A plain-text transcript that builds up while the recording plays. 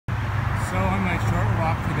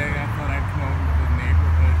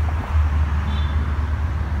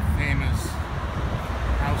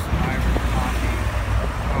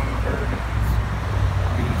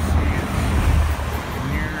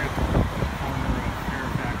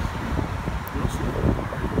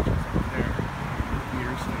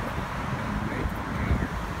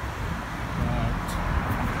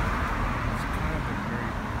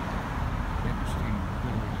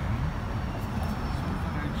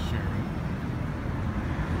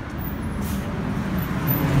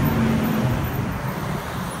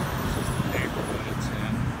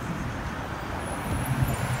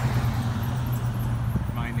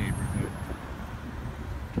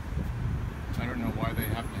know why they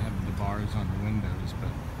have to have the bars on the windows,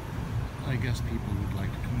 but I guess people would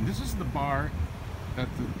like to come in. This is the bar that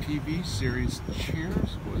the TV series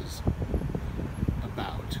Cheers was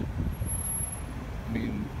about. I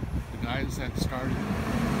mean, the guys that started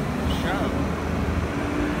the show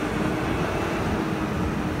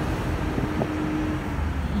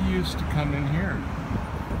used to come in here.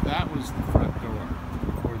 That was the front door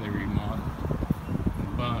before they remodeled.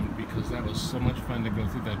 I'm bummed because that was so much fun to go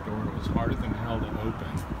through that door. It was harder than hell to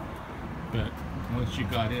open, but once you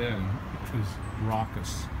got in, it was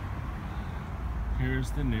raucous.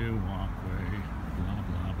 Here's the new walkway, blah,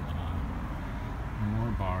 blah, blah.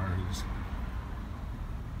 More bars.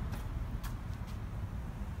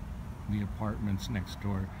 The apartments next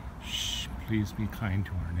door. Shh, please be kind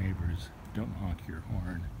to our neighbors. Don't honk your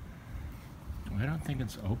horn. I don't think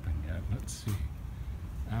it's open yet. Let's see.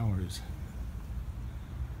 Hours.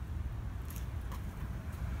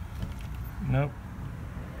 Nope.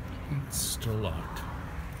 It's still locked.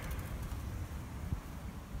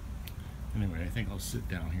 Anyway, I think I'll sit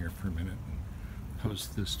down here for a minute and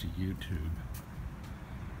post this to YouTube.